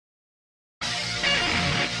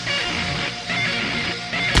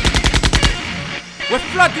We're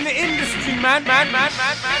flooding the industry, man.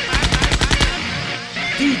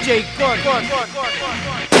 DJ God.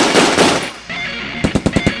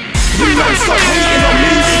 You man, stop hating on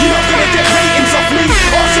me. You're not gonna get ratings off me.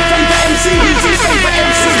 Ask your favourite MC, who's his favourite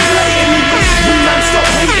MC? Blatantly. You man, stop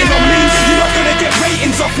hating on me. You're not gonna get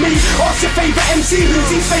ratings off me. Ask your favourite MC, who's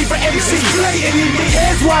his favourite MC? Blatantly.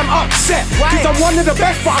 Here's why I'm upset, cause I'm one of the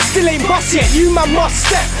best, but I still ain't bust yet. You man must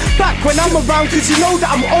step back when I'm around, cause you know that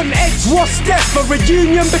I'm on edge. What's death? A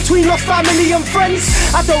reunion between lost family and friends?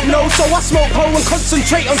 I don't know, so I smoke pole and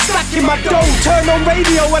concentrate on stacking my dough. Turn on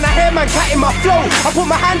radio when I hear man catting my flow. I put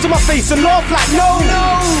my hands on my face and laugh like no.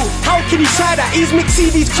 How can you try that? He's mixed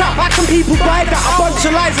CDs crap, how can people buy that? A bunch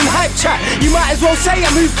of lies and hype chat. You might as well say I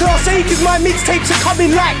move class A, cause my mixtapes are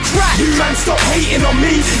coming like crack. You man, stop hating on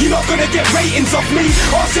me. You're not gonna get ratings off me.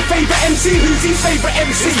 Ask your favourite MC, who's his favourite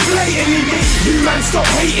MC? Blatantly me. You man, stop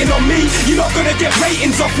hating on me. You're not gonna get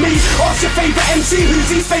ratings off me. Ask your favourite MC, who's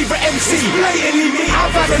his favourite MC? Blatantly me.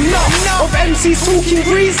 I've had enough of MCs talking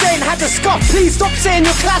grease, they ain't had a scuff. Please stop saying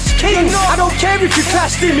you're Clash King. I don't care if you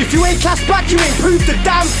clashed him. If you ain't clashed back, you ain't proved the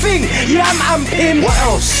damn thing. Yeah, I'm amping. What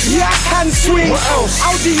else? Yeah, I can swing. What else?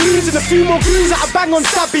 Audi moves and a few more grooves that I bang on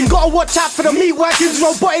stabbing. Gotta watch out for the meat wagons.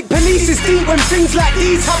 Robotic police is deep when things like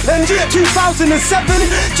these happen. 2007,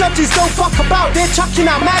 judges don't fuck about. They're chucking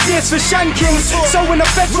out mad years for shankings. So when the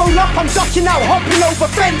feds roll up, I'm ducking out, hopping over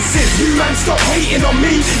fences. You man, stop hating on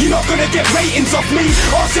me. You're not gonna get ratings off me.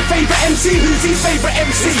 Ask your favourite MC, who's his favourite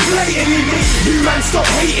MC? Blatantly me. You man, stop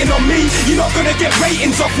hating on me. You're not gonna get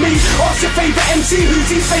ratings off me. Ask your favourite MC, who's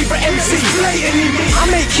his favourite MC? Blatantly me. I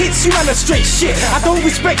make hits, you man a straight shit. I don't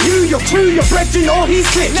respect you, your crew, your brethren, or his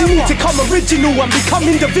clique. You need to come original and become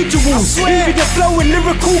individuals. Even your flow and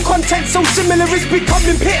lyrical content so similar is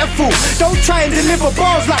becoming pitiful. Don't try and deliver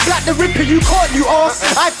bars like Black the Ripper, you can't, you arse.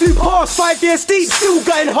 I flew past 5 years deep, still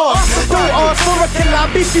going hard. Don't ask for a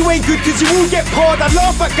collab if you ain't good, cause you will get parred. I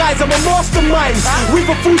laugh at guys, I'm a mastermind. With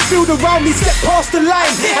a full field around me, step past the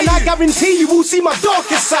line, and I guarantee you will see my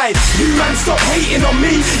darkest side. You man, stop hating on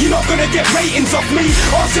me. You're not gonna get ratings off me.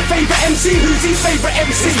 Ask your favourite MC, who's his favourite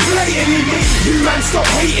MC? Blatantly me. You man, stop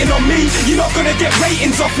hating on me. You're not gonna get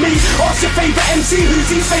ratings off me. Ask your favourite MC, who's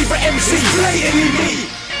his favourite MC? Blatantly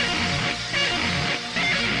me.